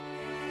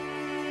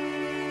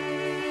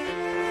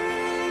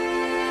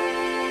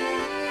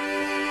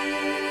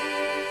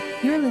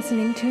You're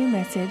listening to a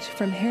message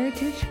from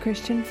Heritage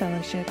Christian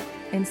Fellowship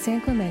in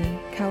San Clemente,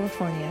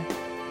 California.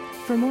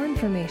 For more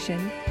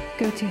information,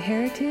 go to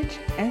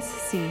heritagesc.org.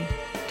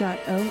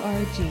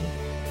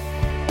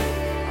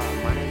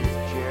 My name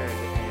is Jared,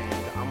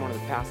 and I'm one of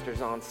the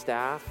pastors on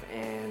staff,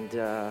 and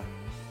I'm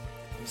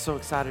so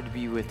excited to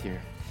be with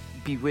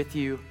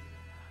you.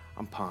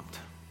 I'm pumped.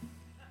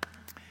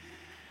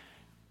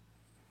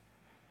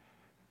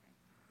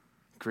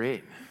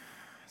 Great.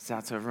 Is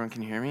that so everyone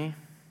can hear me?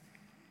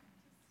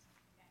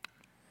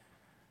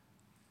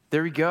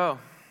 There we go.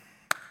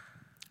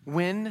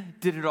 When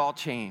did it all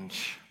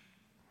change?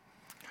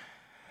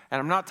 And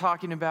I'm not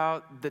talking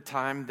about the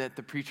time that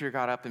the preacher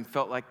got up and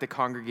felt like the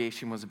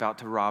congregation was about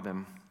to rob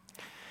him,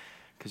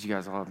 because you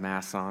guys all have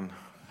masks on.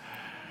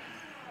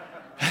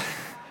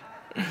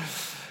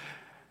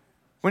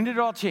 When did it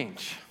all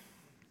change?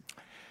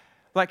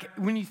 Like,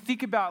 when you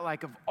think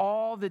about, of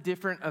all the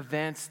different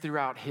events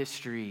throughout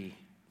history,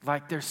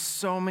 there's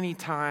so many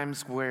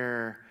times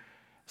where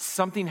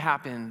something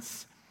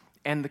happens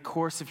and the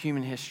course of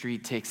human history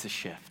takes a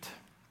shift.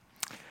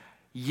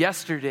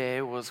 Yesterday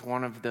was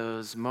one of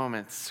those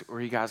moments. Were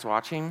you guys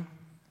watching?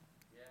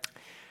 Yeah.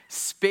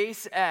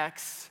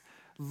 SpaceX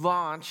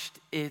launched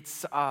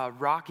its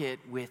rocket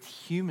with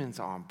humans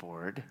on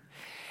board,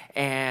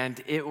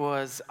 and it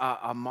was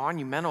a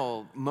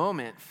monumental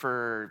moment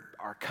for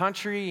our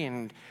country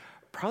and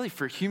probably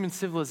for human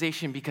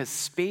civilization, because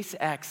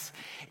SpaceX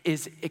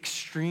is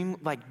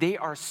they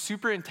are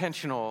super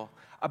intentional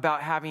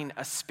about having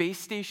a space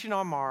station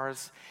on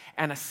Mars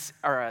and a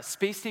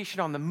space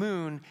station on the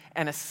moon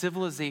and a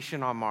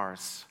civilization on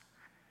Mars.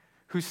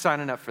 Who's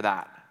signing up for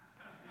that?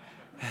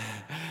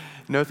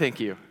 No, thank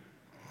you.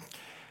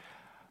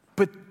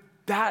 But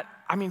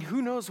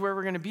who knows where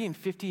we're going to be in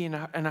 50 and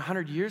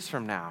 100 years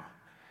from now?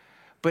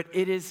 But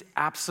it is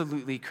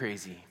absolutely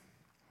crazy.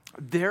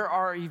 There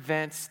are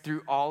events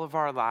through all of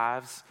our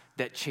lives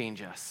that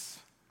change us.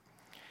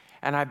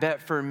 And I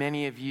bet for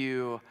many of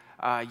you,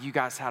 you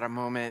guys had a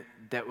moment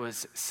that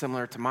was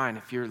similar to mine,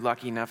 if you're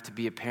lucky enough to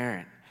be a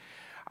parent.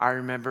 I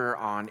remember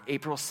on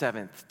April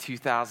 7th,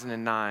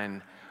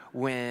 2009,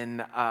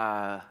 when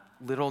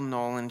little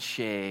Nolan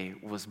Shea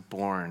was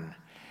born.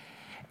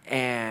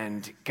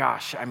 And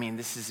gosh,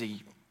 this is a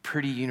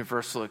pretty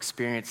universal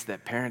experience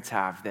that parents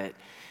have, that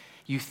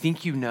you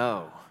think you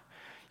know.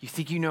 You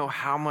think you know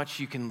how much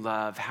you can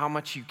love, how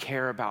much you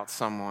care about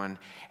someone,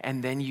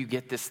 and then you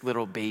get this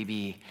little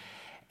baby,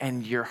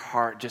 and your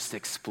heart just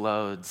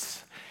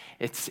explodes.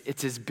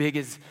 It's as big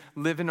as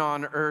living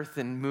on Earth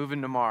and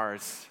moving to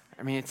Mars.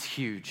 It's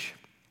huge,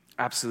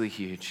 absolutely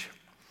huge.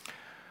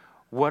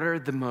 What are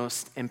the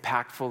most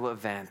impactful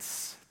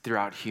events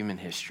throughout human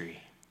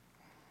history?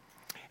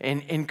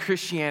 And in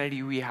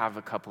Christianity, we have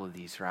a couple of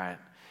these, right?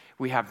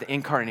 We have the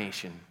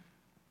incarnation,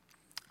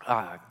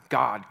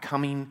 God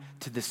coming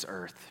to this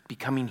earth,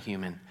 becoming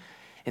human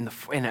in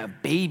a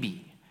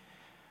baby,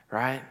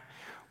 right?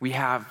 We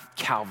have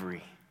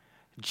Calvary,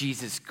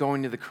 Jesus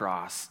going to the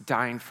cross,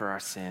 dying for our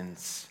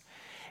sins.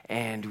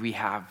 And we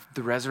have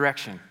the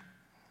resurrection,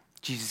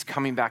 Jesus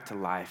coming back to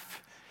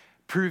life,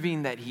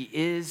 proving that he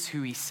is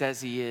who he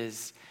says he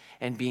is,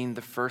 and being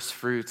the first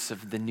fruits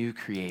of the new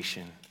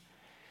creation.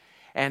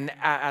 And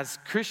as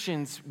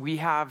Christians, we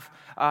have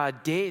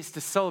days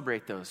to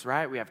celebrate those,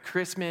 right? We have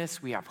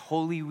Christmas, we have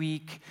Holy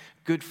Week,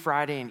 Good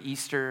Friday, and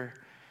Easter.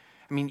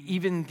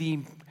 Even the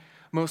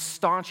most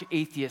staunch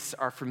atheists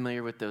are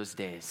familiar with those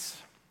days.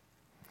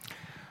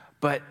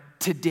 But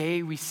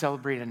today we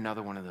celebrate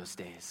another one of those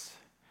days.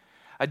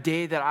 A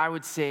day that I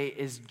would say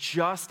is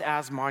just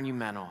as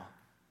monumental.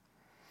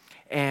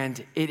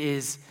 And it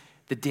is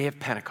the day of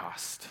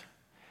Pentecost.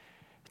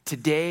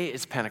 Today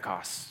is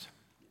Pentecost,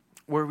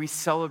 where we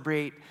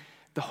celebrate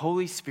the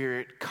Holy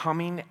Spirit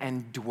coming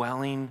and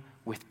dwelling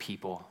with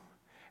people.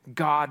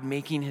 God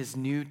making his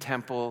new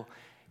temple,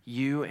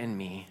 you and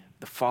me,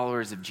 the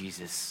followers of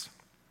Jesus.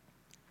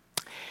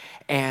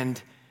 And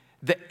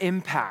the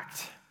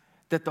impact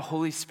that the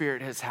Holy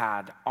Spirit has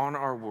had on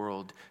our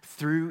world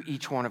through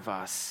each one of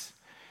us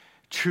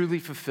truly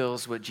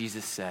fulfills what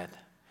Jesus said.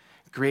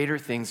 Greater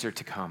things are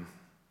to come.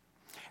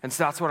 And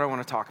so that's what I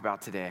want to talk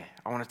about today.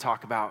 I want to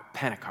talk about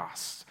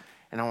Pentecost,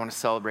 and I want to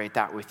celebrate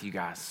that with you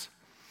guys.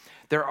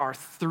 There are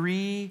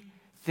three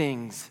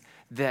things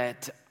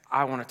that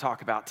I want to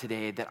talk about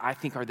today that I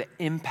think are the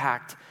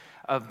impact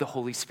of the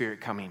Holy Spirit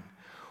coming.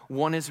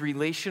 One is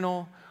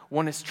relational,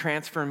 one is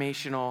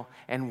transformational,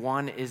 and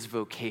one is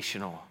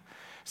vocational.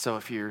 So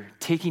if you're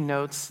taking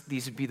notes,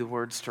 these would be the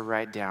words to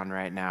write down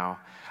right now.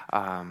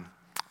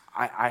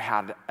 I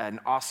had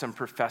an awesome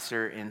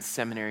professor in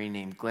seminary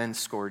named Glenn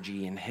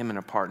Scorgi, and him and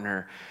a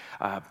partner,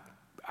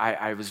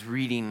 I was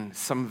reading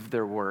some of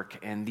their work,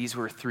 and these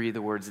were three of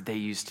the words that they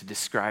used to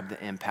describe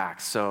the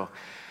impact. So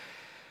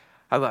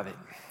I love it.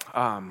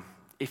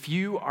 If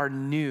you are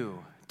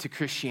new to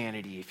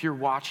Christianity, if you're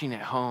watching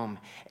at home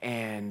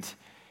and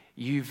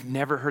you've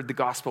never heard the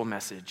gospel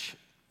message,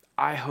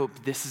 I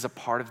hope this is a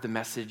part of the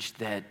message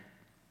that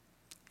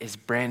is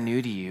brand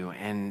new to you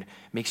and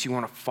makes you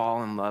want to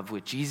fall in love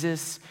with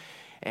Jesus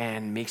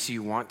and makes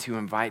you want to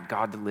invite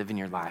God to live in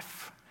your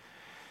life.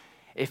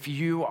 If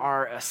you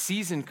are a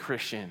seasoned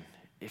Christian,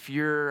 if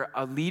you're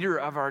a leader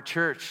of our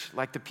church,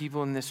 like the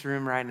people in this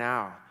room right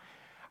now,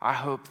 I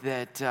hope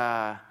that,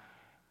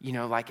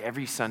 like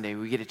every Sunday,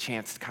 we get a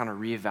chance to kind of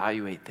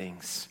reevaluate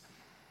things.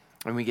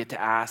 And we get to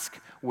ask,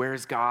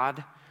 where's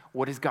God?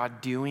 What is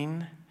God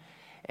doing?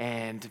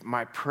 And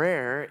my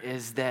prayer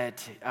is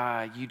that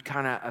you'd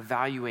kind of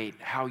evaluate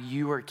how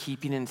you are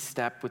keeping in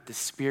step with the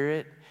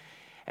Spirit,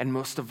 and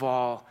most of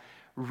all,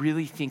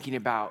 really thinking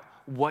about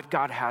what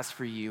God has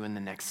for you in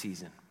the next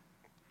season.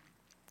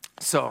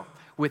 So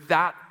with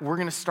that, we're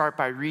going to start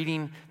by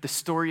reading the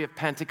story of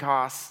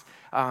Pentecost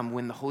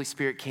when the Holy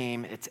Spirit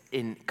came.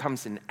 It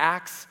comes in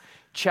Acts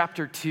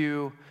chapter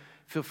 2.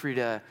 Feel free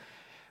to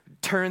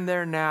turn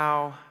there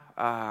now,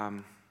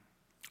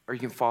 or you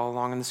can follow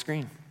along on the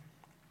screen.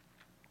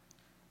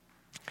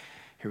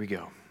 Here we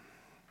go.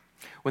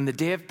 When the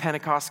day of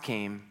Pentecost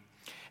came,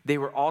 they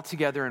were all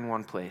together in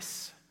one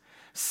place.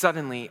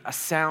 Suddenly, a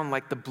sound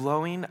like the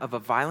blowing of a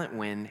violent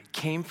wind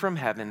came from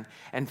heaven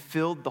and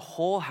filled the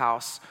whole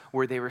house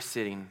where they were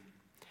sitting.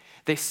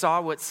 They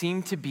saw what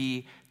seemed to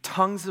be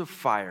tongues of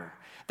fire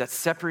that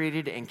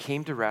separated and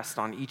came to rest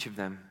on each of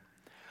them.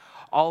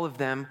 All of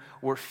them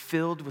were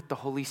filled with the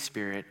Holy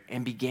Spirit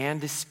and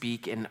began to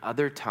speak in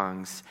other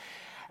tongues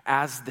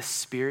as the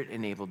Spirit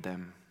enabled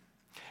them.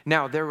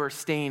 Now there were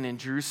staying in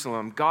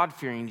Jerusalem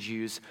God-fearing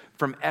Jews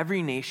from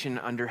every nation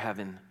under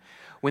heaven.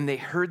 When they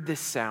heard this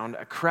sound,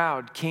 a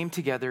crowd came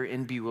together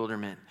in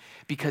bewilderment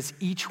because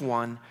each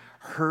one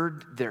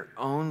heard their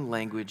own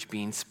language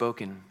being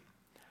spoken.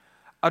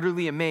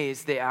 Utterly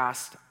amazed, they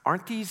asked,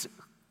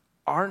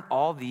 Aren't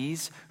all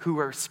these who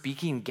are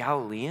speaking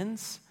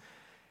Galileans?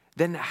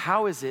 Then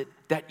how is it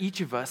that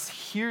each of us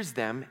hears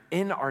them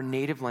in our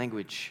native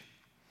language?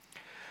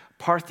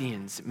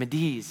 Parthians,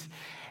 Medes,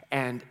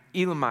 and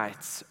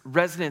Elamites,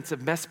 residents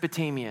of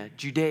Mesopotamia,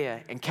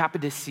 Judea, and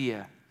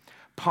Cappadocia,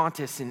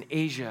 Pontus and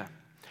Asia,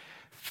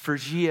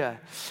 Phrygia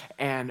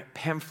and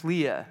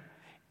Pamphylia,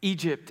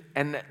 Egypt,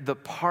 and the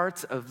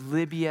parts of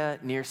Libya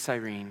near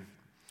Cyrene,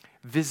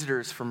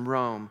 visitors from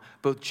Rome,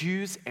 both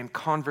Jews and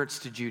converts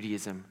to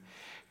Judaism,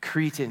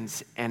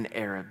 Cretans and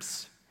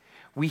Arabs.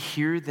 We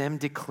hear them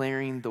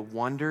declaring the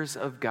wonders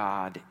of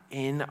God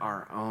in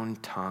our own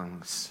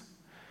tongues.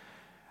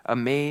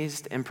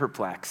 Amazed and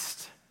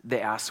perplexed,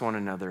 they asked one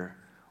another,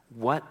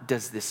 What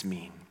does this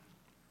mean?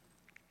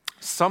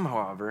 Some,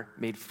 however,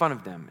 made fun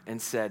of them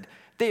and said,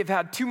 They have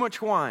had too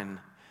much wine.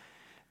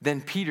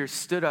 Then Peter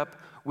stood up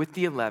with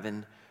the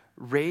 11,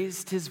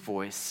 raised his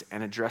voice,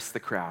 and addressed the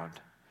crowd.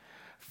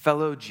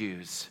 Fellow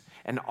Jews,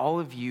 and all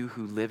of you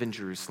who live in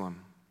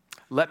Jerusalem,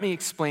 let me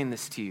explain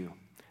this to you.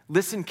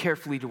 Listen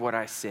carefully to what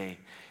I say.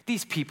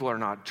 These people are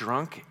not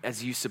drunk,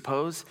 as you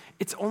suppose.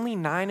 It's only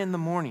 9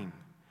 a.m.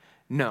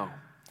 No,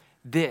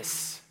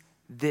 this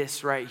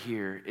right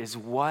here is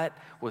what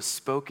was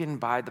spoken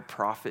by the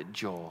prophet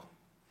Joel.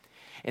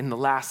 In the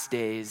last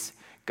days,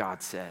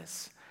 God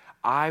says,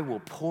 I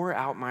will pour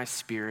out my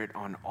Spirit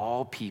on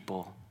all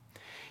people.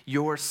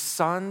 Your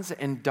sons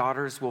and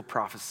daughters will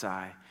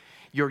prophesy.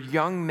 Your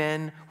young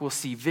men will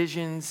see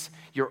visions.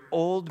 Your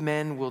old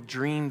men will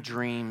dream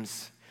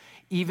dreams.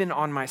 Even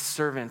on my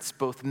servants,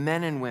 both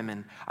men and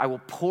women, I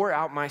will pour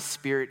out my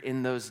Spirit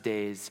in those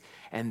days,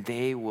 and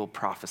they will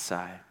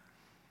prophesy.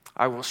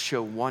 I will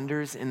show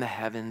wonders in the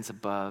heavens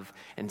above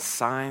and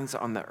signs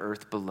on the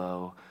earth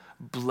below,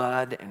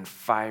 blood and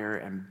fire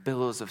and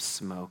billows of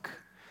smoke.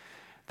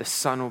 The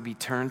sun will be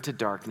turned to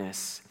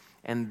darkness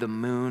and the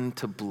moon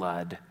to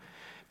blood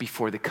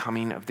before the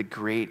coming of the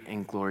great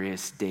and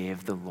glorious day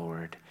of the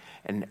Lord.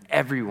 And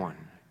everyone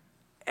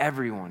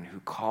who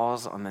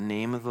calls on the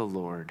name of the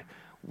Lord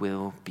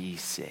will be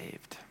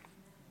saved.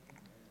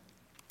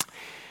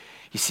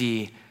 You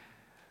see,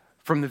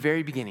 from the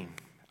very beginning,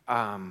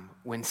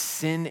 when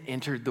sin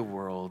entered the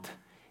world,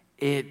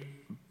 it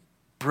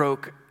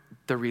broke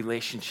the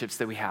relationships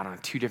that we had on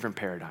 2 different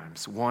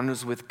paradigms. One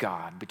was with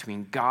God,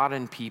 between God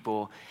and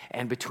people,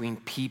 and between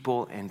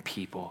people and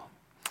people.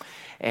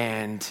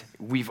 And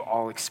we've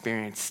all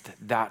experienced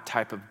that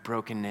type of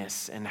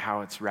brokenness and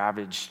how it's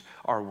ravaged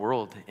our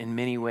world in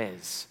many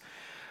ways.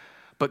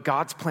 But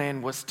God's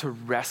plan was to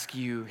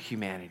rescue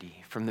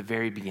humanity from the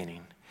very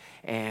beginning.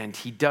 And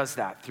he does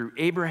that through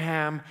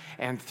Abraham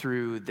and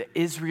through the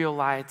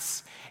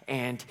Israelites.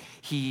 And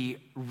he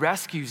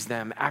rescues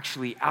them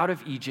actually out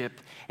of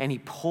Egypt, and he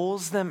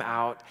pulls them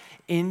out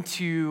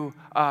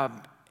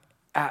out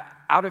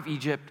of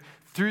Egypt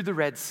through the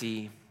Red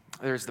Sea.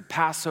 There's the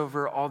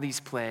Passover, all these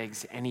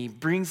plagues, and he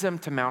brings them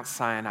to Mount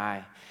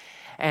Sinai.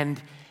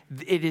 And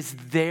it is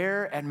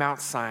there at Mount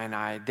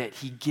Sinai that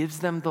he gives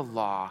them the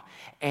law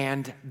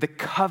and the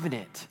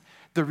covenant.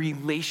 The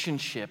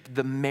relationship,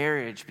 the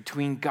marriage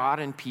between God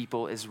and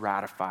people is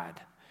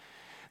ratified.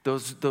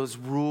 Those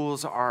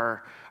rules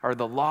are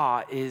the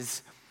law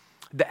is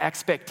the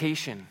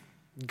expectation.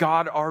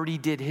 God already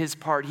did his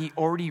part. He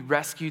already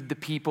rescued the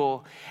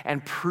people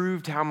and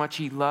proved how much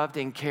he loved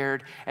and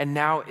cared. And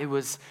now it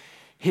was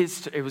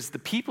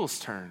the people's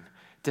turn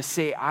to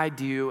say I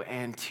do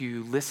and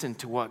to listen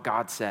to what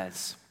God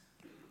says.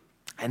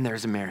 And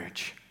there's a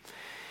marriage.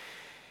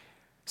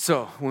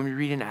 So when we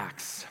read in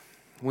Acts,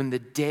 when the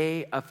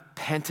day of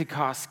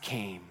Pentecost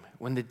came,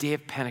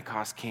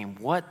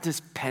 what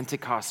does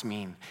Pentecost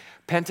mean?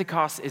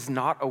 Pentecost is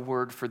not a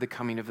word for the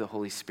coming of the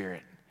Holy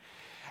Spirit.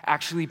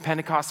 Actually,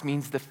 Pentecost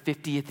means the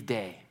 50th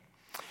day.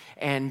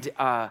 And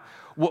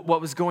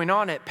what was going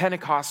on at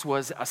Pentecost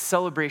was a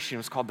celebration. It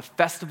was called the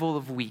Festival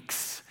of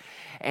Weeks.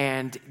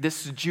 And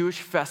this Jewish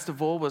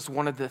festival was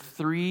one of the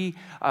three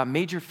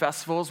major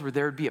festivals where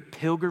there would be a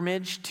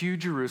pilgrimage to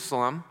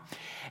Jerusalem.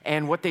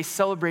 And what they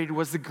celebrated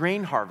was the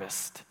grain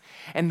harvest.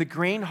 And the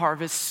grain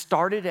harvest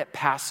started at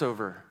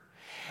Passover.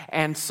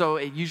 And so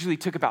it usually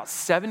took about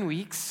 7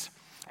 weeks.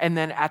 And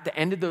then at the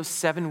end of those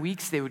 7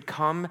 weeks, they would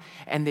come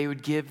and they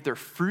would give their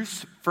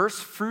first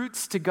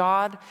fruits to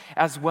God,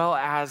 as well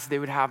as they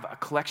would have a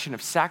collection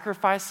of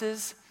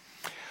sacrifices.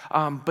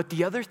 But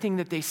the other thing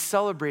that they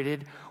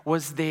celebrated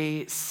was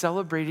they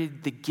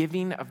celebrated the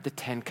giving of the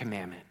 10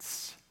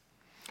 Commandments.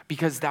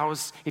 Because that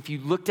was, if you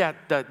looked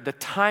at the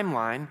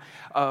timeline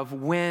of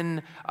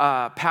when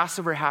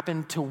Passover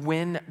happened to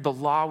when the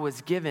law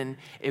was given,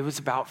 it was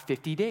about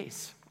 50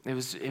 days. It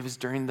was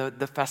during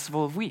the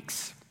Festival of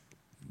Weeks.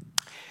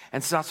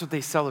 And so that's what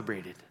they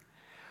celebrated.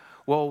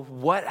 Well,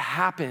 what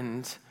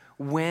happened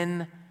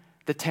when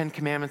the 10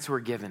 Commandments were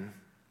given?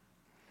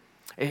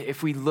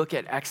 If we look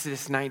at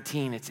Exodus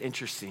 19, it's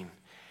interesting.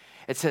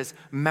 It says,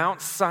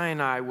 Mount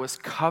Sinai was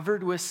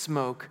covered with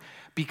smoke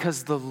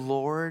because the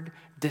Lord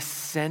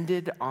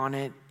descended on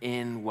it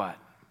in what?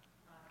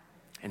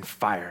 In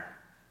fire.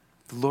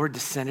 The Lord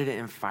descended it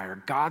in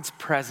fire. God's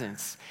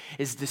presence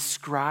is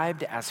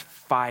described as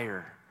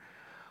fire.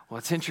 Well,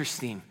 it's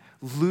interesting.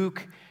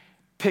 Luke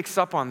picks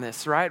up on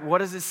this, right? What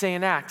does it say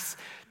in Acts?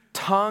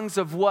 Tongues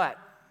of what?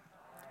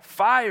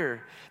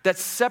 Fire that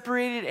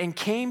separated and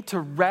came to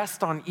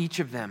rest on each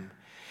of them.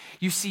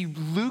 You see,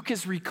 Luke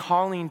is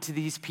recalling to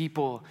these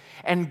people,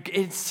 and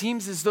it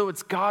seems as though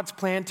it's God's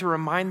plan to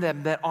remind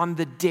them that on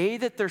the day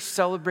that they're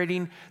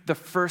celebrating the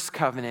first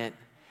covenant,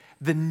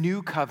 the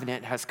new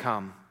covenant has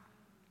come.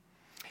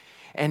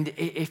 And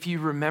if you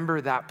remember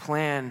that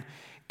plan,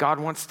 God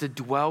wants to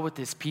dwell with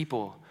his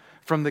people.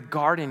 From the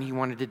garden, he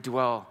wanted to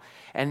dwell.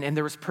 And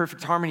there was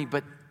perfect harmony,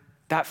 but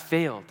that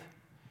failed,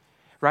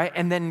 right?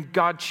 And then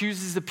God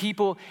chooses the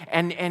people,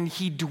 and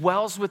he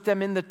dwells with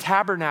them in the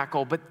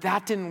tabernacle, but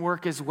that didn't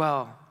work as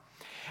well.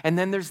 And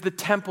then there's the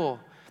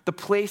temple, the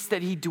place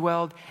that he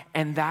dwelled,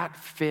 and that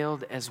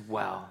failed as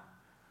well.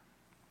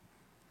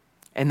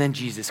 And then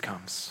Jesus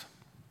comes.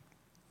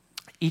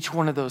 Each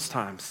one of those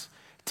times,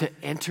 to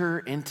enter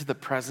into the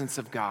presence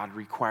of God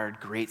required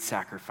great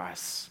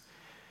sacrifice.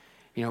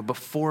 You know,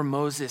 before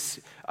Moses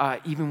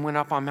even went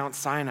up on Mount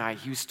Sinai,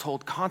 he was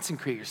told,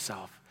 consecrate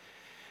yourself,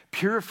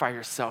 purify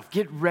yourself,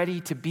 get ready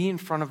to be in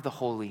front of the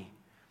holy.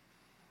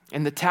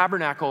 And the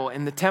tabernacle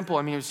and the temple,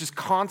 it was just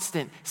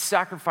constant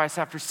sacrifice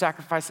after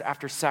sacrifice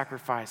after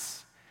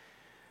sacrifice.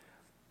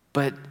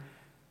 But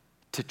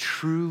to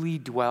truly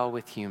dwell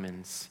with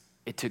humans,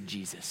 it took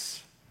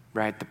Jesus,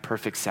 right? The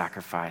perfect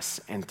sacrifice.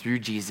 And through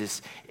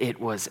Jesus, it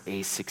was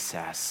a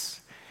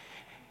success.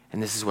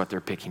 And this is what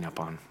they're picking up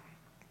on.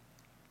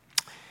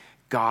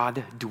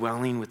 God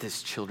dwelling with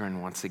his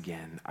children once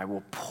again. I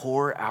will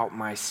pour out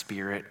my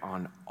spirit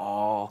on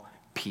all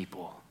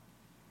people.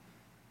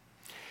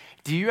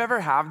 Do you ever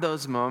have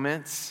those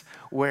moments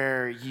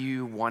where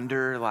you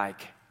wonder,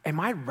 am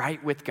I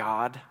right with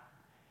God?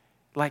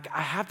 I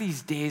have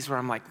these days where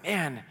I'm like,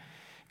 man,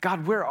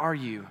 God, where are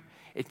you?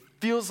 It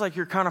feels like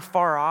you're kind of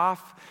far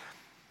off.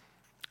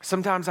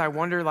 Sometimes I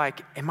wonder,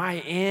 am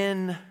I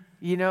in?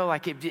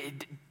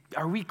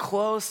 Are we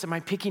close? Am I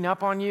picking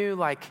up on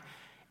you?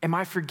 Am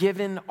I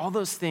forgiven? All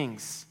those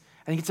things.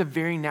 I think it's a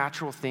very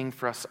natural thing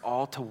for us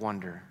all to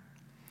wonder.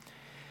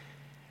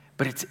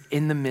 But it's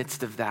in the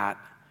midst of that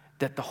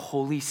the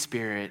Holy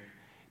Spirit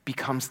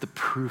becomes the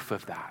proof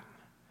of that.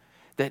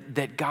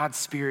 That God's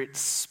Spirit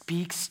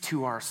speaks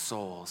to our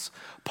souls.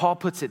 Paul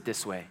puts it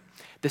this way.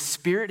 The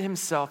Spirit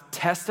himself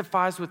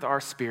testifies with our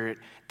spirit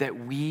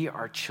that we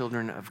are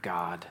children of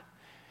God.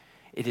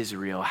 It is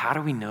real. How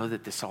do we know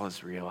that this all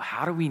is real?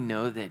 How do we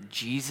know that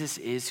Jesus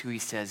is who he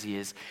says he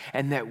is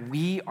and that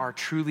we are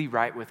truly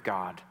right with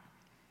God?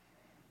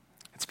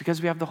 It's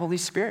because we have the Holy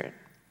Spirit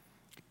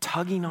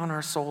tugging on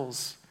our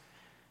souls,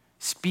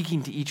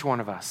 speaking to each one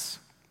of us.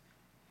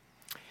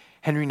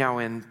 Henry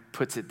Nouwen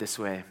puts it this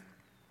way.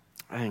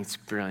 I think it's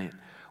brilliant.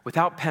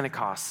 Without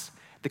Pentecost,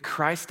 the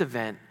Christ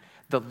event,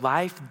 the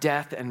life,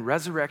 death, and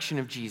resurrection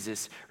of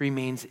Jesus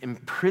remains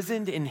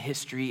imprisoned in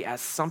history as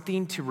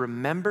something to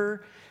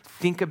remember,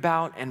 think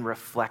about, and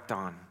reflect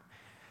on.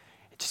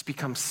 It just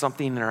becomes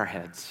something in our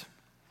heads.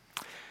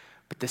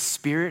 But the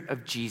Spirit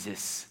of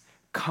Jesus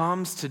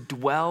comes to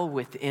dwell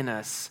within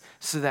us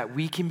so that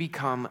we can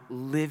become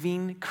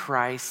living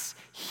Christ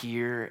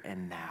here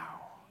and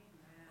now.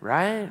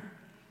 Right?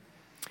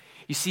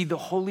 You see, the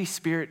Holy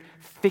Spirit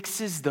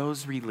fixes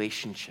those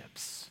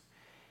relationships.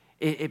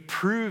 It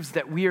proves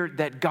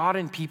that God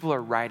and people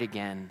are right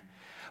again.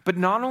 But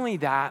not only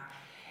that,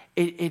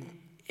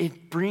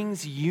 it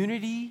brings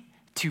unity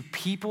to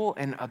people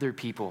and other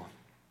people.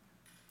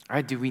 All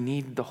right, do we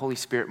need the Holy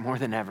Spirit more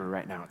than ever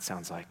right now, it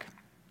sounds like?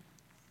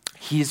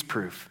 He is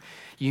proof.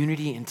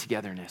 Unity and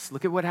togetherness.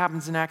 Look at what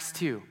happens in Acts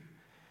 2.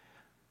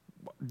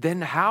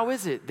 Then how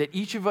is it that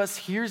each of us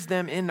hears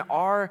them in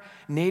our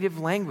native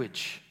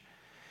language?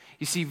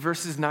 You see,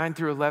 verses 9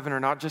 through 11 are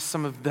not just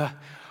some of the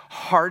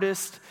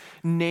hardest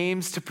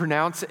names to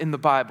pronounce in the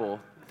Bible,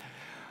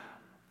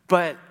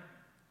 but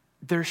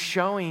they're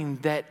showing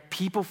that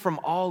people from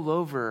all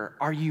over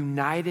are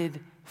united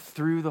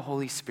through the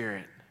Holy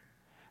Spirit.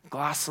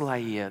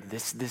 Glossolalia,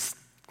 this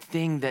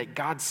thing that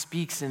God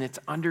speaks and it's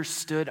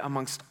understood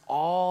amongst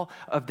all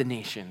of the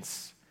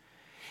nations.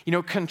 You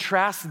know,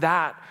 contrast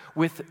that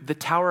with the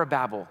Tower of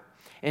Babel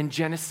in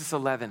Genesis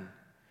 11.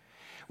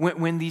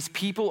 When these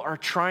people are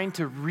trying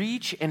to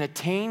reach and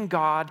attain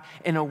God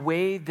in a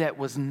way that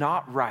was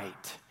not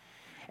right,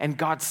 and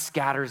God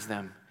scatters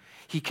them.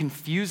 He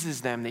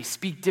confuses them. They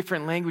speak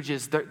different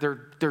languages.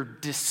 They're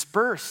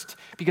dispersed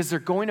because they're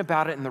going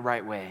about it in the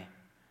right way.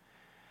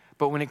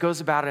 But when it goes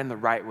about it in the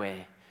right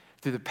way,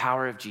 through the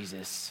power of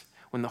Jesus,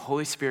 when the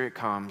Holy Spirit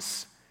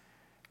comes,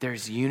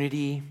 there's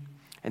unity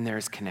and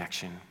there's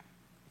connection.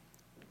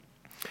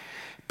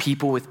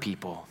 People with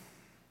people.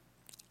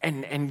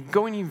 And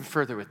going even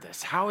further with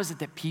this, how is it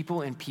that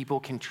people and people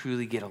can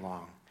truly get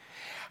along?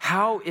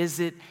 How is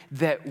it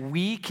that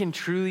we can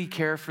truly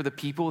care for the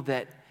people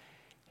that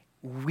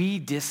we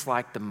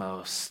dislike the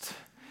most?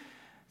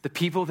 The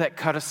people that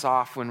cut us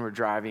off when we're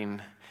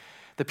driving,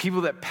 the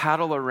people that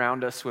paddle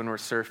around us when we're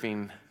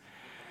surfing.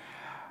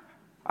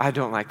 I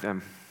don't like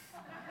them.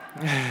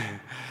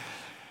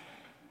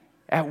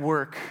 At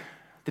work,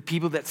 the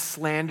people that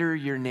slander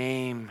your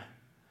name,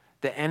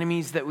 the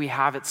enemies that we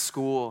have at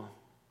school.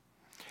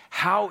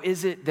 How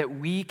is it that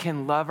we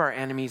can love our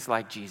enemies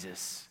like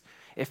Jesus,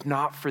 if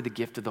not for the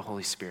gift of the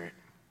Holy Spirit?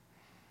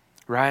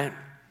 Right?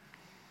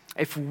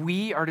 If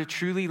we are to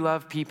truly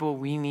love people,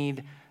 we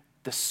need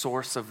the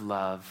source of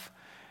love,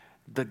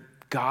 the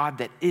God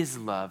that is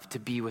love, to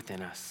be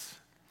within us.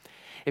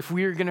 If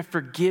we are going to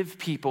forgive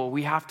people,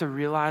 we have to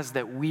realize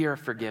that we are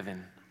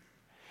forgiven.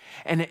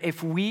 And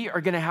if we are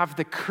going to have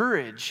the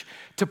courage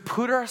to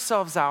put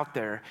ourselves out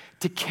there,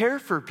 to care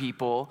for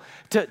people,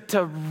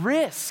 to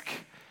risk,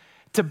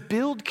 to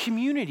build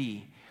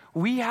community,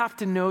 we have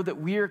to know that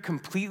we are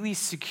completely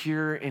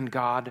secure in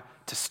God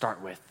to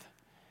start with.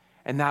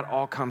 And that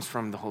all comes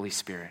from the Holy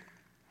Spirit.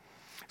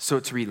 So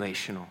it's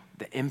relational.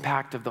 The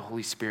impact of the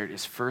Holy Spirit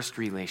is first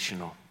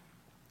relational.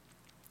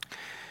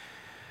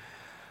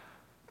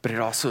 But it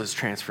also is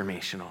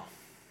transformational.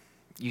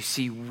 You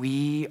see,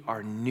 we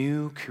are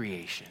new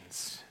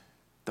creations.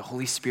 The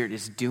Holy Spirit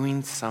is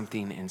doing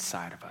something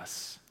inside of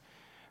us.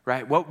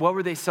 Right? What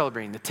were they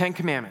celebrating? The 10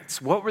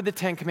 Commandments. What were the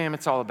 10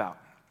 Commandments all about?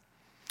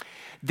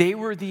 They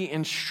were the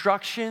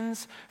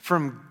instructions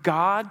from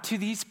God to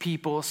these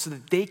people so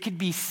that they could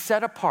be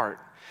set apart,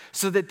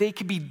 so that they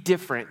could be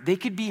different, they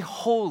could be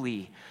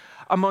holy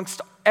amongst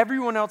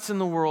everyone else in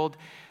the world.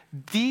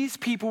 These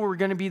people were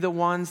going to be the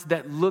ones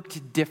that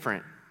looked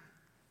different.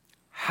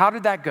 How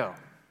did that go?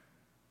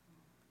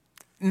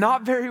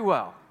 Not very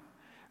well,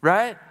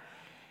 right?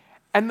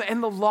 And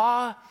the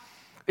law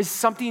is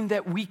something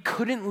that we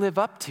couldn't live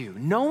up to.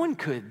 No one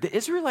could. The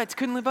Israelites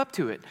couldn't live up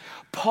to it.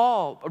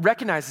 Paul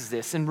recognizes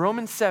this. In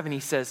Romans 7, he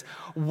says,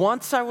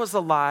 "Once I was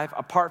alive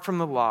apart from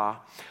the law,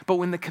 but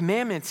when the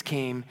commandments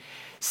came,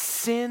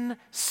 sin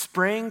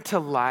sprang to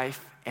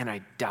life and I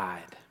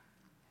died.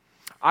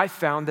 I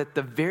found that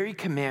the very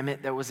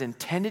commandment that was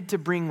intended to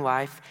bring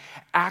life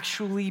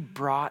actually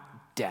brought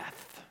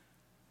death."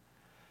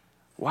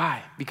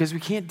 Why? Because we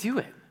can't do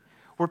it.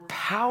 We're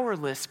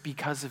powerless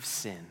because of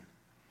sin.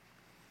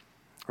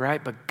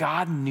 Right? But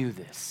God knew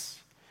this.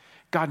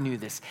 God knew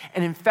this.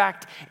 And in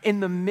fact, in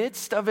the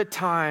midst of a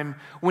time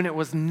when it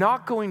was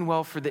not going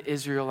well for the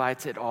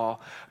Israelites at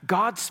all,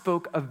 God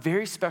spoke a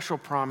very special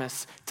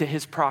promise to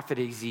his prophet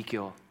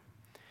Ezekiel.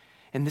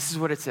 And this is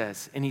what it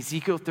says in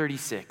Ezekiel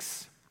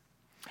 36.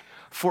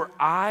 "For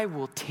I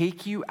will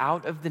take you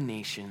out of the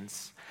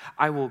nations.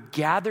 I will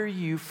gather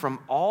you from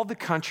all the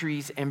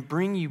countries and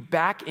bring you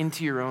back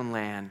into your own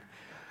land.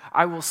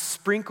 I will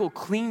sprinkle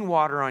clean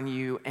water on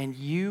you, and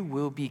you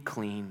will be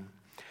clean.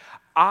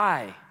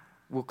 I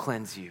will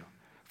cleanse you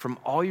from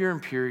all your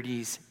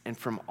impurities and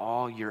from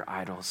all your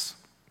idols.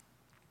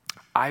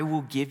 I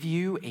will give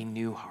you a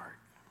new heart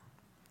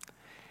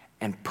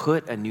and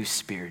put a new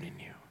spirit in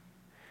you.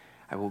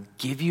 I will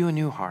give you a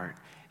new heart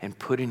and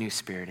put a new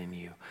spirit in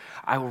you.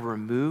 I will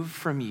remove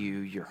from you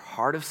your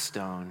heart of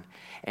stone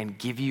and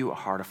give you a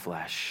heart of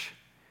flesh.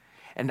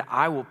 And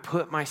I will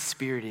put my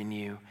spirit in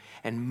you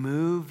and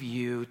move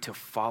you to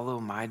follow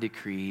my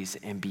decrees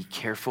and be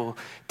careful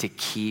to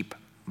keep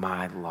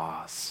my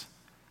laws."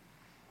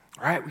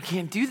 All right, we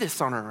can't do this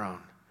on our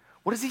own.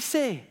 What does he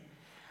say?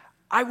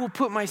 I will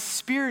put my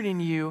spirit in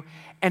you,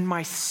 and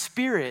my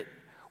spirit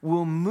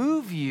will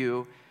move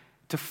you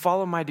to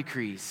follow my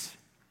decrees.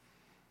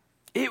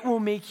 It will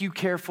make you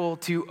careful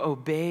to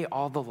obey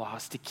all the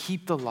laws, to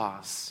keep the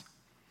laws.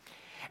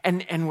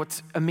 And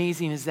what's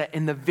amazing is that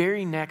in the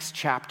very next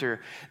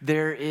chapter,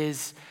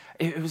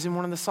 it was in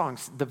one of the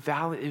songs,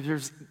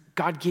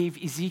 God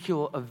gave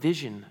Ezekiel a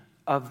vision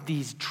of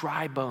these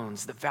dry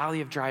bones, the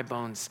valley of dry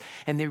bones,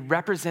 and they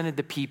represented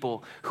the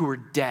people who were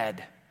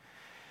dead.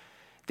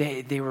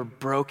 They were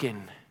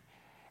broken,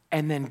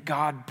 and then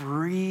God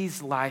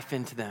breathes life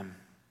into them,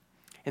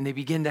 and they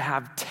begin to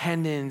have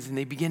tendons, and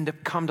they begin to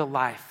come to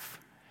life.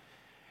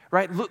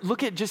 Right?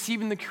 Look at just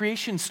even the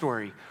creation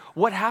story.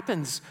 What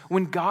happens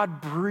when God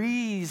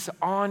breathes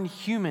on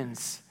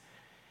humans?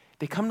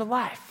 They come to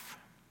life.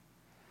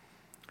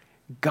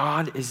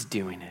 God is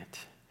doing it.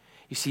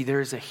 You see, there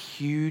is a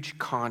huge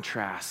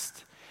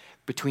contrast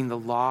between the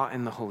law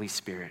and the Holy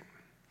Spirit.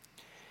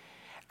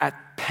 At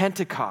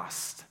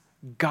Pentecost,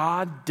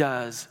 God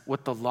does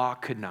what the law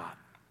could not.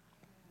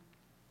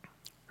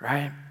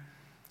 Right?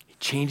 He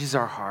changes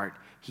our heart.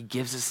 He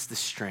gives us the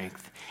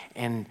strength.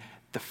 And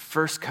the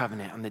first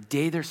covenant, on the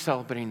day they're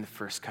celebrating the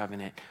first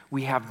covenant,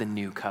 we have the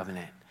new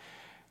covenant.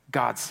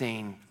 God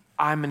saying,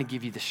 I'm going to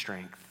give you the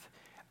strength.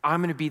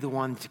 I'm going to be the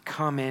one to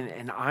come in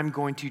and I'm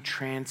going to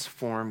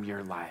transform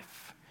your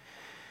life.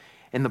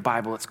 In the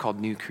Bible, it's called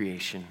new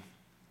creation,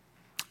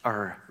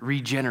 or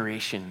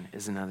regeneration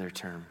is another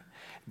term.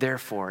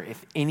 Therefore,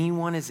 if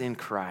anyone is in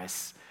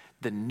Christ,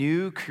 the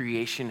new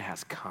creation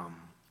has come.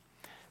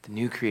 The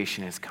new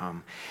creation has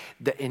come.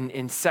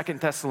 In 2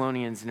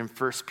 Thessalonians and in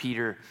 1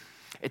 Peter,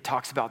 it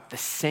talks about the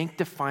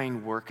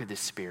sanctifying work of the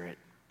Spirit.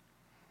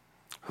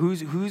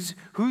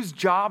 Whose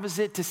job is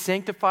it to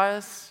sanctify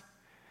us?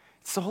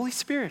 It's the Holy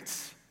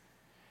Spirit's,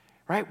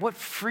 right? What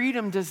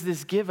freedom does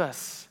this give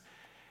us?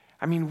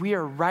 I mean, we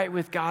are right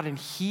with God, and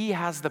He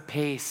has the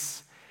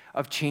pace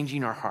of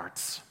changing our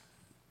hearts.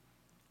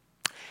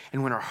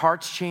 And when our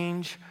hearts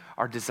change,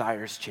 our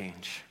desires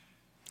change.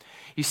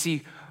 You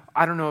see,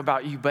 I don't know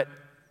about you, but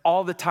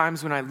all the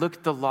times when I look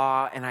at the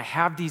law and I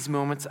have these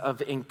moments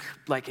of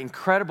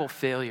incredible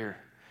failure,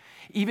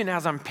 even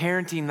as I'm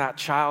parenting that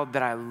child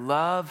that I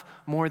love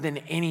more than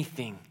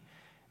anything,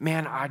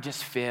 man, I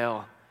just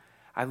fail.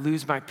 I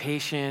lose my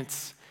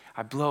patience.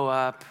 I blow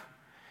up.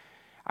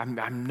 I'm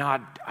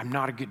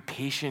not a good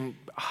patient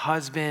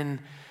husband.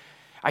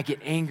 I get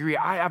angry.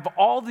 I have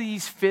all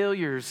these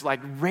failures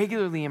like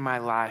regularly in my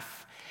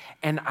life,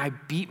 and I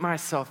beat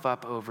myself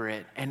up over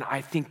it. And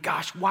I think,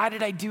 gosh, why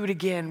did I do it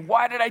again?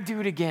 Why did I do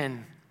it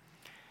again?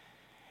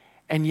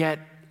 And yet,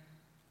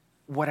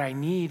 what I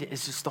need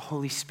is just the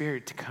Holy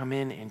Spirit to come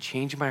in and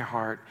change my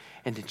heart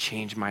and to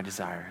change my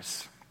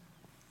desires.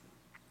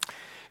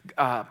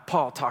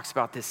 Paul talks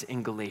about this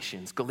in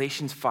Galatians.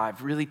 Galatians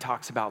 5 really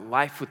talks about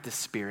life with the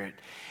Spirit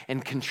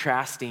and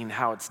contrasting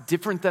how it's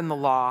different than the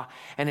law,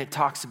 and it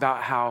talks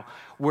about how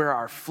where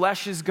our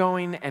flesh is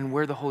going and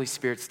where the Holy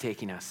Spirit's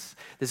taking us.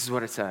 This is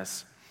what it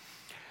says.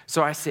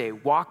 So I say,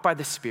 walk by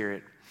the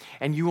Spirit,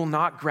 and you will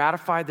not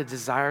gratify the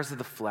desires of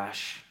the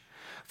flesh.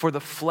 For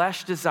the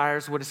flesh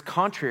desires what is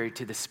contrary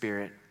to the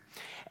Spirit,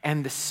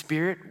 and the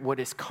Spirit what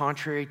is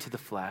contrary to the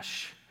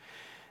flesh.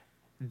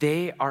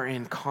 They are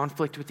in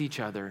conflict with each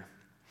other,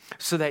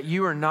 so that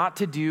you are not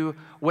to do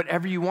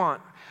whatever you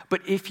want.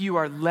 But if you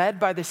are led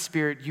by the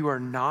Spirit, you are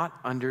not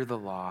under the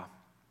law.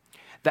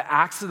 The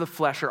acts of the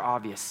flesh are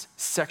obvious: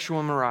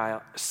 sexual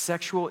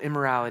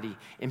immorality,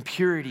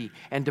 impurity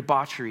and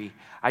debauchery,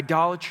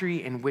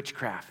 idolatry and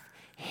witchcraft,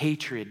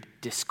 hatred,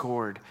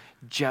 discord,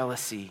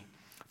 jealousy,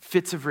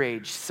 fits of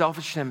rage,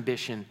 selfish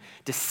ambition,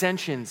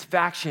 dissensions,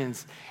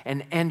 factions,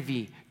 and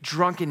envy,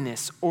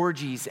 drunkenness,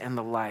 orgies, and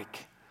the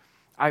like.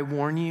 I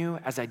warn you,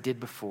 as I did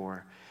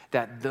before,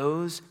 that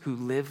those who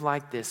live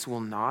like this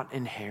will not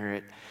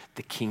inherit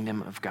the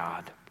kingdom of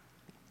God.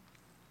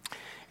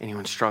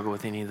 Anyone struggle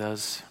with any of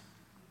those?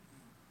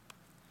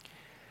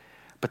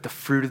 But the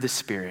fruit of the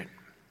Spirit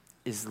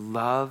is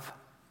love,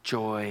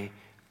 joy,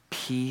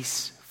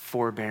 peace,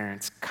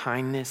 forbearance,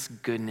 kindness,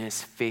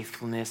 goodness,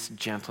 faithfulness,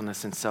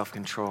 gentleness, and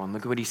self-control. And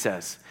look at what he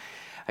says.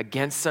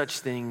 Against such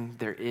thing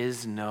there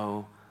is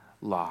no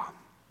law.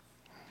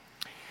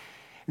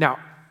 Now,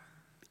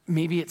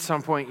 maybe at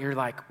some point you're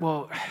like,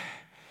 well,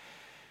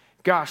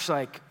 gosh,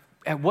 like,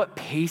 at what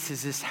pace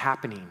is this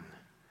happening?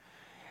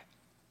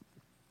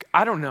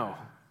 I don't know.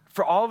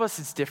 For all of us,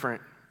 it's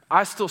different.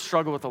 I still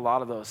struggle with a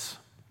lot of those.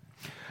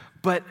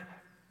 But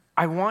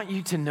I want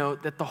you to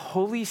note that the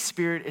Holy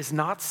Spirit is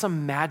not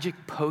some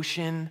magic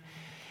potion.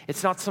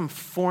 It's not some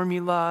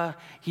formula.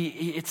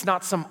 It's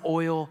not some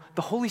oil.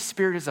 The Holy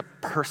Spirit is a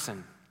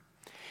person.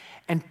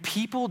 And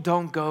people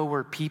don't go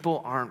where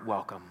people aren't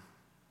welcome.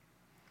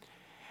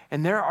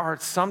 And there are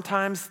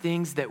sometimes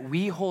things that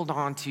we hold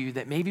on to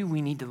that maybe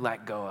we need to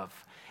let go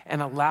of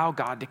and allow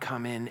God to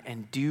come in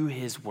and do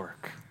His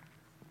work.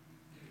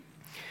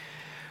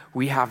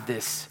 We have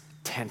this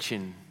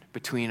tension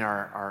between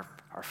our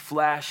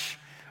flesh,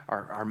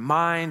 our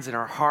minds, and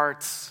our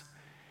hearts.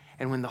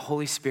 And when the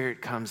Holy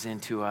Spirit comes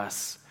into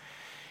us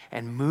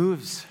and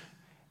moves,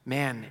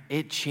 man,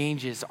 it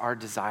changes our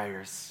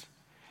desires.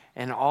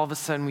 And all of a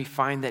sudden we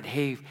find that,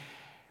 hey,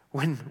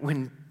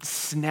 when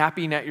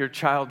snapping at your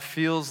child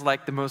feels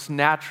like the most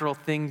natural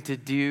thing to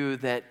do,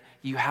 that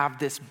you have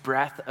this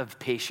breath of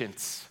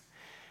patience.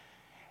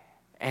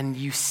 And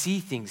you see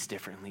things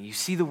differently. You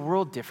see the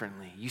world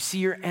differently. You see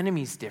your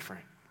enemies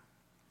different.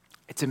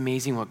 It's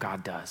amazing what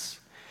God does.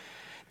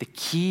 The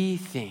key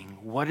thing,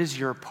 what is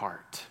your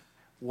part?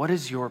 What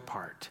is your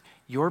part?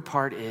 Your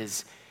part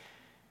is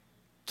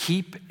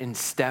keep in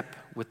step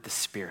with the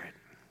Spirit.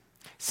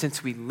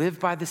 Since we live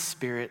by the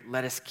Spirit,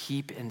 let us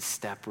keep in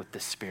step with the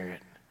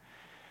Spirit.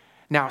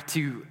 Now,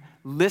 to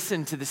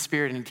listen to the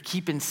Spirit and to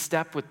keep in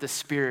step with the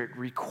Spirit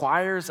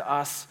requires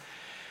us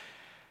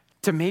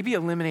to maybe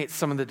eliminate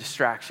some of the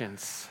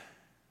distractions,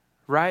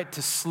 right?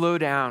 To slow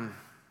down,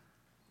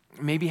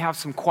 maybe have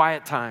some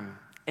quiet time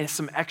and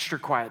some extra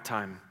quiet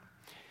time.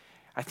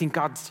 I think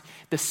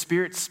the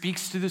Spirit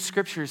speaks through the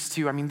Scriptures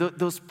too. I mean,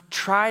 those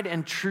tried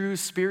and true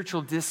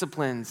spiritual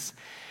disciplines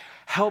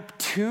help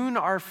tune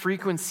our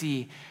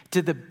frequency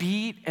to the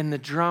beat and the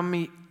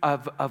drum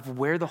of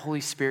where the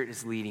Holy Spirit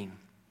is leading.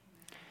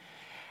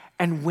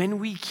 And when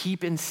we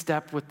keep in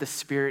step with the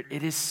Spirit,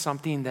 it is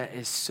something that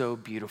is so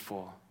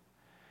beautiful.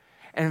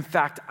 And in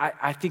fact,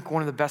 I think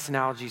one of the best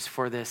analogies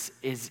for this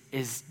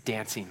is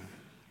dancing.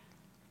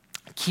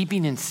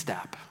 Keeping in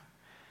step.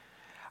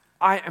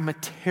 I am a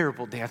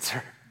terrible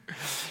dancer.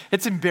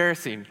 It's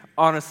embarrassing,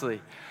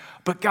 honestly.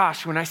 But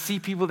gosh, when I see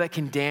people that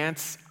can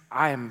dance,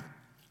 I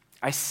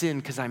sin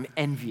because I'm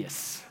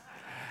envious.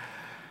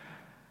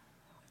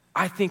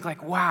 I think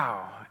like,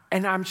 wow.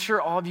 And I'm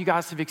sure all of you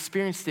guys have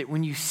experienced it.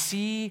 When you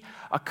see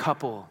a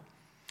couple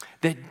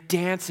that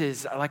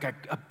dances like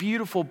a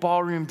beautiful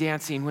ballroom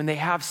dancing, when they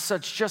have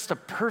such just a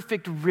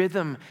perfect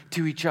rhythm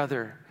to each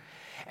other,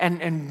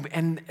 and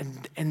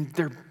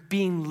they're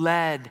being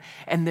led,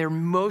 and their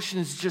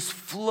motions just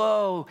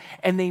flow,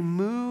 and they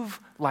move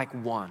like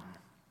one.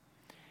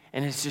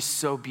 And it's just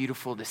so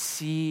beautiful to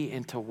see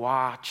and to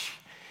watch,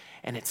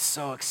 and it's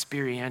so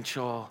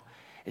experiential.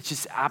 It's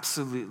just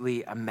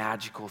absolutely a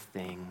magical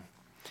thing.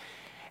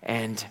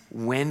 And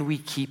when we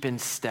keep in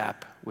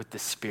step with the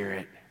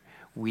Spirit,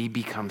 we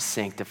become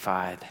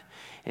sanctified,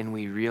 and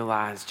we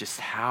realize just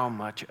how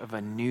much of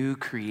a new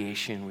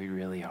creation we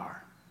really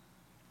are.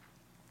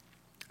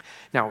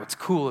 Now, what's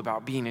cool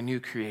about being a new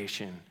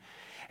creation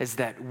is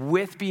that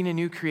with being a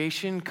new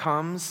creation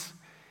comes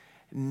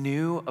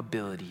new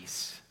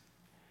abilities.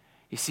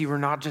 You see, we're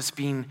not just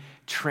being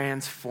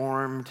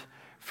transformed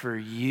for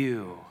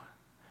you,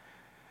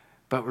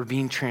 but we're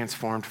being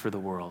transformed for the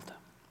world.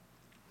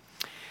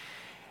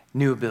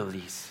 New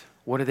abilities.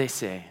 What do they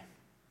say?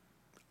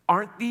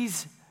 Aren't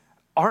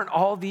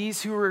all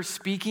these who are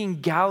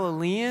speaking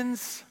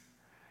Galileans?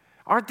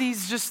 Aren't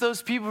these just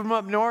those people from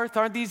up north?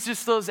 Aren't these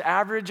just those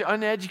average,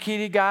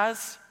 uneducated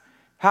guys?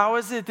 How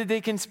is it that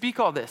they can speak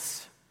all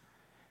this?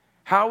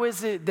 How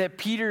is it that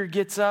Peter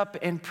gets up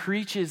and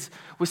preaches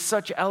with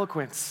such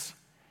eloquence?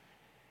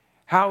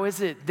 How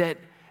is it that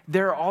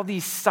there are all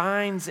these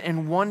signs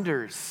and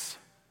wonders?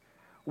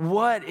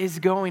 What is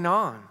going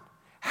on?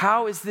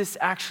 How is this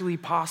actually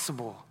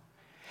possible?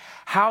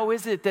 How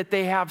is it that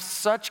they have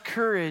such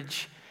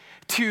courage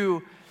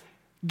to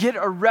get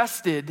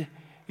arrested,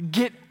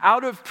 get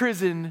out of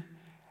prison,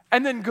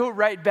 and then go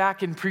right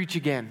back and preach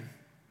again?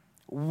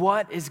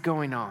 What is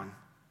going on?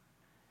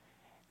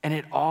 And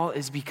it all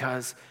is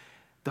because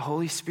the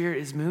Holy Spirit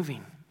is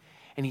moving,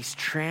 and He's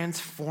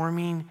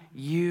transforming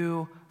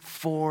you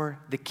for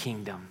the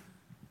kingdom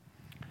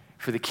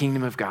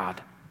of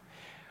God.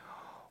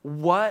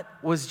 What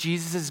was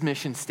Jesus'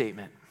 mission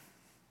statement?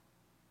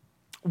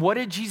 What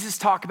did Jesus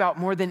talk about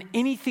more than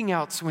anything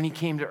else when He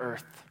came to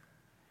earth?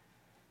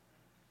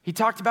 He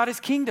talked about His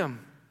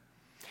kingdom.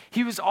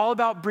 He was all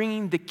about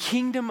bringing the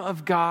kingdom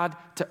of God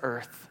to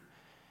earth,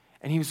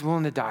 and He was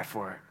willing to die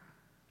for it.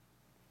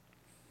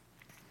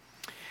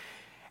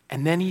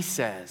 And then He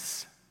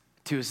says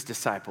to His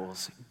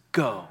disciples,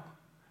 go.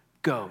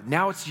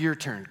 Now it's your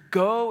turn.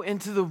 Go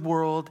into the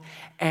world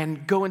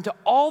and go into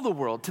all the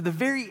world, to the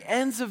very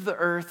ends of the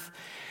earth,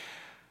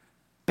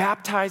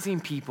 baptizing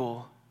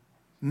people,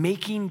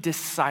 making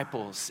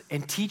disciples,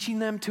 and teaching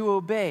them to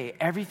obey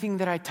everything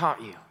that I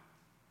taught you.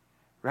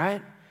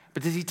 Right?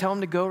 But does He tell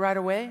them to go right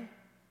away?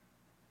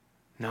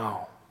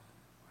 No.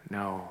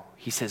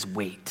 He says,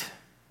 wait.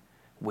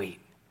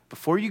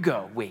 Before you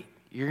go, wait.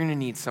 You're going to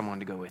need someone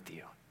to go with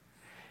you.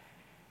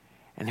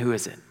 And who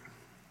is it?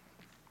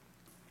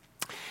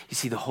 You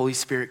see, the Holy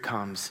Spirit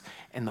comes,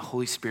 and the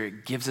Holy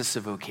Spirit gives us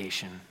a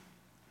vocation.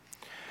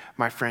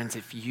 My friends,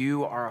 if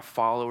you are a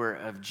follower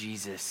of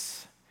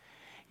Jesus,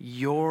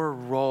 your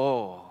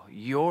role,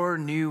 your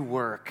new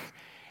work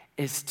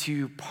is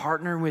to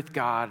partner with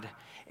God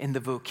in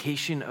the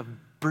vocation of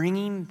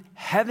bringing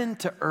heaven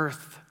to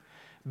earth,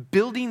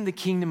 building the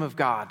kingdom of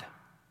God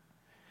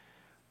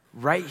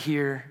right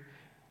here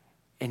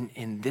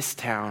in this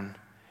town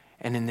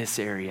and in this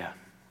area.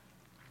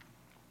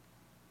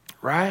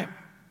 Right?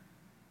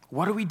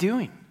 What are we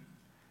doing?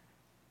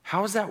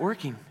 How is that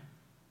working?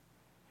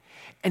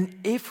 And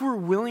if we're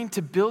willing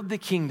to build the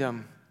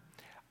kingdom,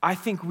 I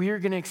think we are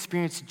going to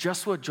experience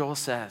just what Joel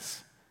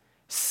says,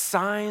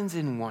 signs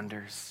and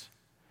wonders.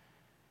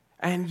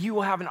 And you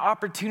will have an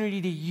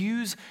opportunity to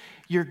use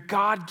your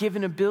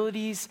God-given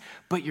abilities,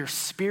 but your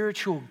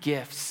spiritual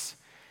gifts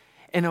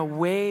in a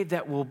way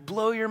that will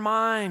blow your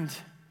mind.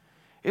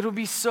 It'll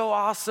be so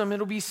awesome.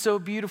 It'll be so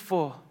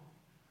beautiful.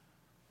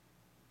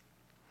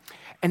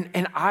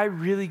 And I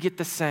really get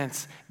the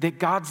sense that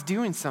God's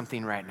doing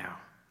something right now.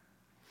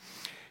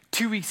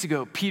 2 weeks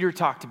ago, Peter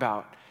talked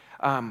about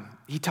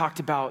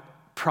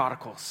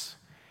prodigals.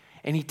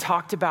 And he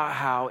talked about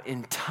how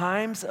in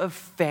times of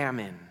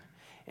famine,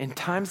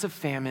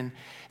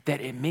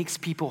 that it makes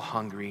people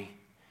hungry.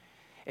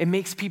 It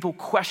makes people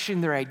question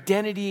their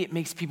identity. It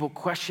makes people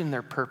question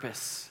their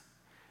purpose.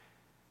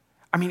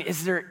 I mean,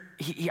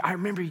 I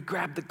remember he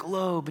grabbed the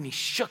globe and he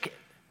shook it.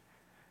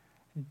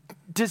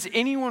 Does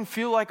anyone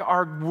feel like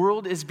our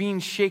world is being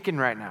shaken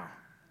right now?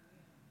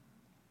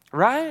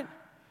 Right?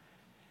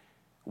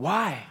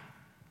 Why?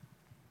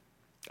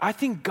 I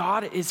think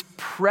God is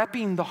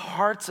prepping the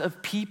hearts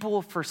of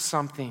people for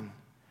something.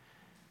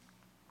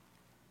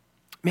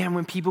 Man,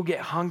 when people get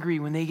hungry,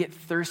 when they get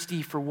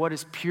thirsty for what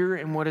is pure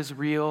and what is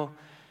real,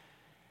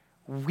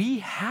 we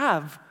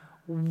have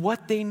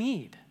what they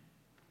need.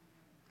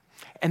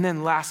 And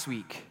then last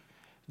week,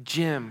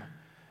 Jim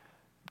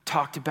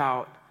talked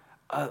about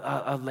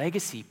a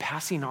legacy,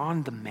 passing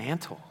on the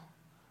mantle,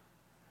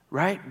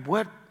 right?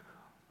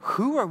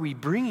 Who are we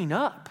bringing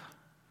up?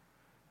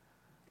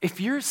 If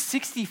you're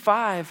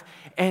 65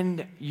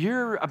 and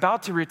you're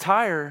about to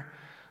retire,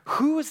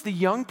 who is the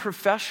young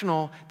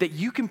professional that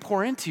you can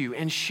pour into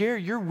and share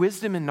your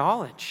wisdom and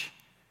knowledge?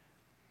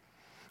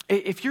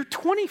 If you're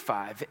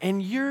 25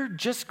 and you're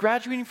just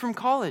graduating from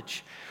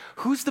college,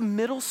 who's the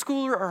middle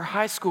schooler or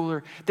high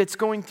schooler that's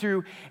going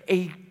through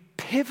a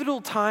pivotal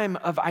time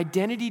of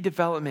identity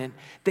development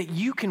that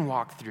you can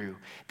walk through,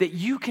 that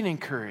you can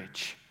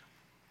encourage?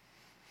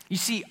 You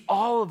see,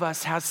 all of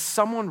us has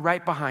someone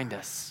right behind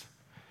us.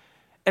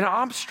 And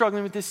I'm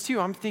struggling with this too.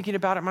 I'm thinking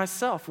about it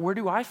myself. Where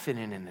do I fit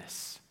in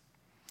this?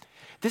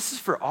 This is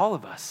for all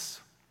of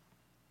us.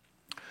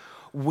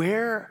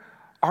 Where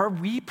are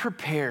we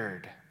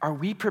prepared? Are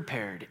we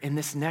prepared in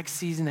this next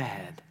season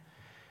ahead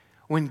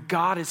when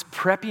God is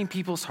prepping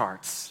people's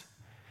hearts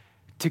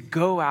to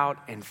go out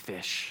and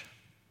fish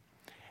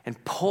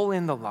and pull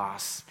in the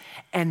lost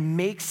and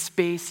make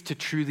space to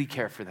truly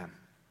care for them,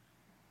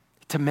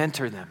 to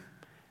mentor them,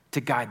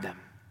 to guide them,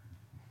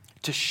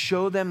 to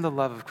show them the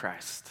love of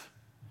Christ?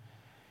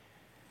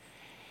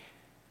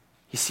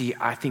 You see,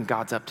 I think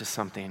God's up to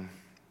something,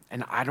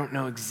 and I don't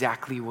know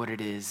exactly what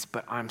it is,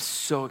 but I'm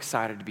so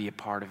excited to be a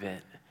part of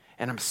it,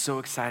 and I'm so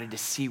excited to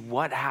see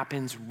what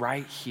happens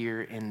right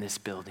here in this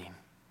building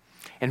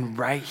and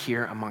right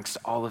here amongst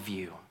all of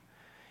you.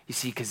 You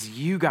see, because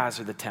you guys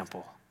are the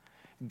temple.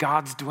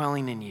 God's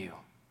dwelling in you,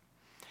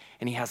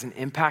 and he has an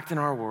impact in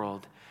our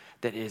world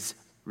that is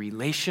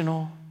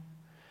relational,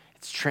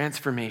 it's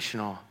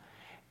transformational,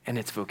 and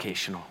it's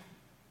vocational.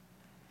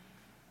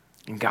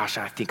 And gosh,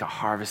 I think a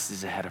harvest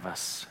is ahead of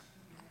us.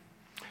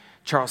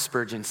 Charles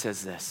Spurgeon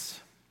says this,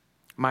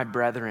 my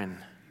brethren,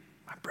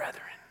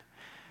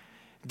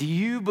 do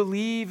you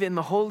believe in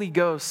the Holy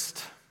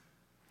Ghost?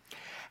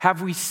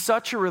 Have we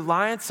such a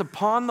reliance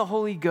upon the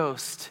Holy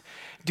Ghost?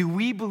 Do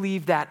we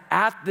believe that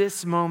at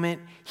this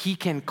moment he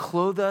can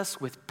clothe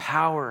us with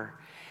power,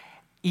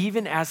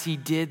 even as he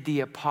did the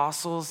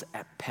apostles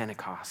at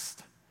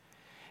Pentecost?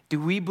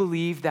 Do we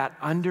believe that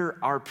under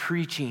our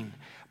preaching,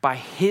 by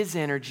his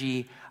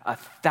energy,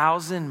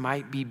 1,000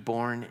 might be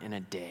born in a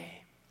day?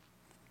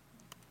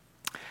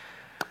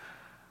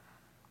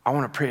 I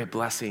want to pray a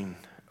blessing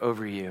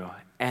over you,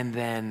 and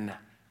then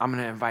I'm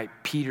going to invite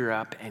Peter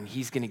up, and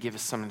he's going to give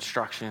us some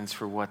instructions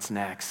for what's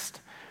next.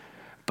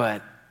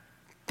 But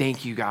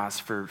thank you guys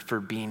for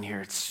being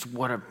here. It's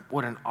what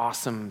an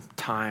awesome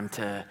time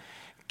to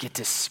get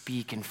to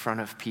speak in front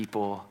of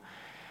people,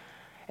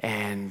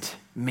 and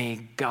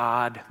may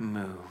God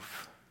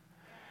move.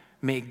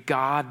 May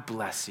God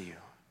bless you.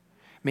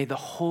 May the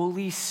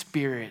Holy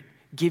Spirit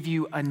give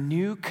you a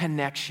new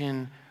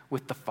connection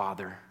with the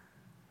Father.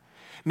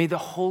 May the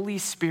Holy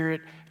Spirit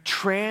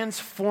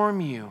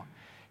transform you,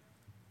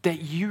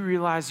 that you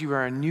realize you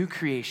are a new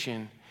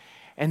creation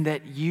and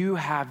that you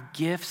have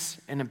gifts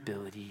and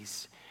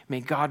abilities.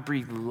 May God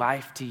breathe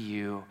life to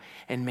you,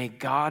 and may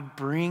God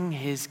bring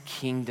his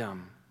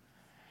kingdom.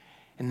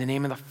 In the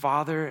name of the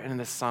Father, and of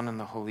the Son, and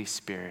the Holy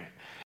Spirit.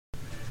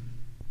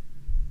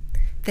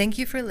 Thank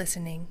you for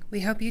listening.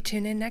 We hope you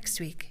tune in next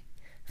week.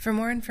 For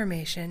more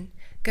information,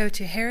 go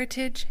to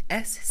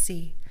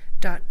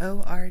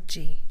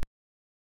heritagesc.org.